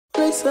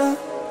east side.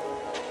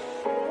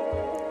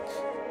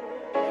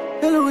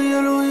 Yellowy,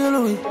 yellowy,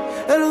 yellowy,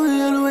 yellowy,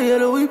 yellowy,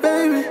 yellowy,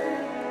 baby.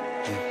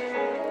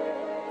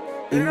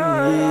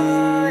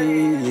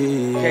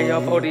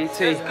 KF-ODT,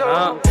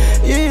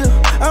 Yeah,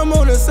 I'm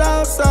on the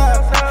south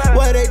side,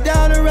 where they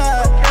down the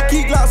ride.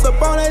 Keep glocks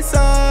up on that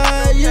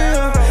side,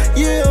 yeah,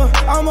 yeah.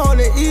 I'm on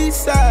the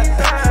east side,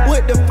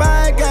 with the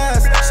fire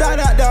guys. Shout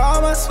out to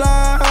all my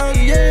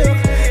slimes,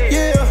 yeah,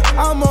 yeah.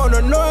 I'm on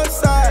the north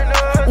side,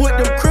 with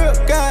them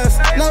crip guys.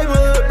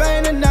 Neighborhood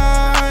banging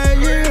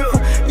nine, yeah,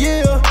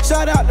 yeah.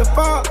 Shout out to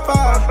Fop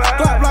Five,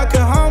 Glock like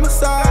a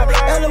homicide.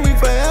 LOE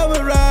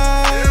forever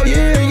ride,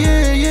 yeah,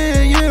 yeah,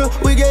 yeah,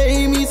 yeah. We get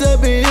enemies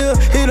up in here,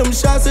 hit them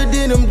shots and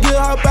then them get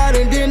hop out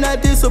and then I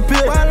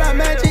disappear. While I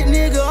magic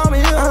nigga, I'm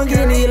here. I'm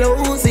getting these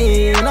lows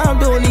in, I'm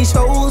doing these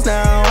shows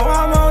now.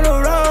 I'm on the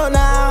road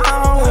now.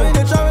 I'm in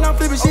the trap and I'm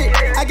flipping shit.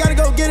 I gotta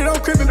go get it on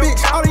crippin',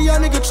 bitch. All the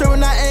young niggas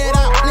trippin', I add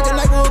out. Nigga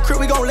neighborhood crip,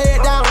 we gon' lay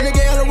it down. Nigga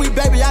LOE,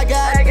 baby, I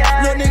got it.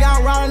 Little nigga,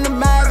 I'm riding the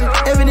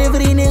Mazda. Every day for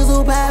these niggas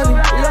who pay me.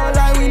 Look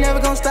like we never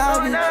gon'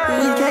 stop it.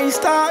 We can't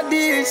stop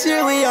this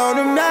shit, we on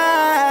them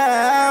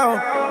now.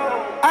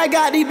 I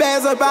got these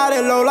bags up out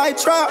and low like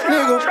trap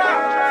niggas.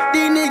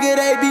 These niggas,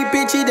 they be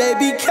bitchy, they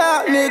be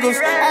cop niggas.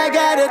 I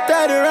got a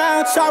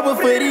 30-round chopper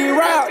for these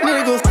rap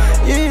niggas.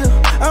 Yeah,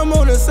 I'm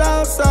on the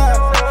south side,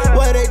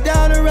 where they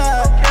down the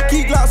ride.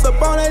 Keep glocks up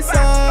on that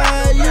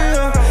side,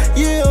 yeah,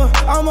 yeah.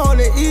 I'm on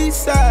the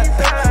east side,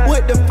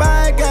 with the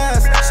fire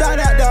guys. Shout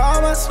out to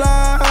all my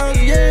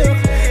slimes,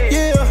 yeah,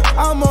 yeah.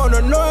 I'm on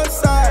the north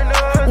side,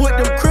 with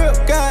them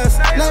crip guys.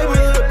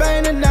 Neighborhood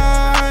banging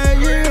nine,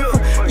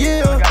 yeah,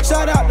 yeah.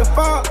 Shout out to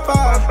Fop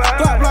Five,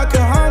 Glock like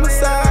a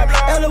homicide.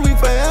 LOE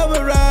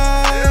forever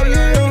ride,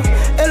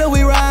 yeah.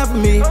 LOE ride for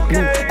me,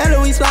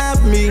 LOE slide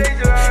for me.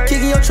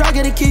 Kicking your truck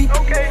at the key,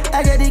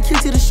 I got these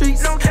keys to the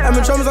streets. I've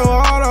been drumming so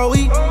hard all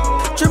week,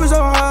 tripping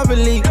so hard for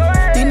leak.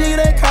 These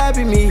niggas they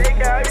copy me,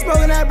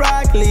 smoking that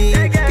broccoli.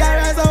 Got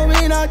rats on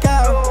me, knock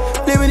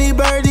out, living these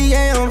birdie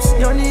yams.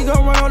 Young nigga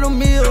gon' run on them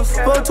mills,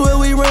 412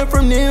 we run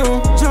from them.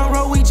 Jump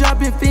rope we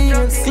dropping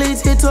fins,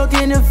 glitz hit talk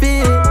in the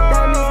field.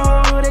 That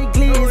means water they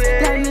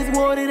glitz, that means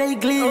water they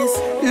glitz.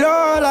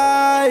 Lord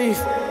life,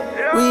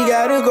 we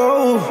gotta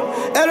go.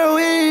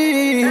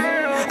 LOE,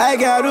 I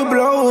gotta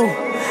blow.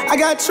 I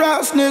got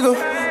traps, nigga,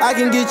 I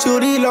can get you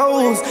these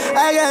lows.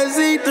 I got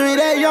Z3,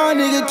 that young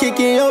nigga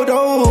kicking your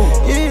door.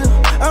 Yeah,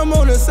 I'm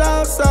on the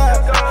south side,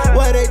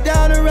 where they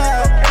down the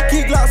ride.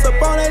 Keep glocks up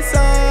on that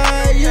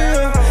side,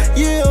 yeah,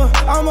 yeah.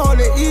 I'm on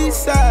the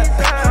east side,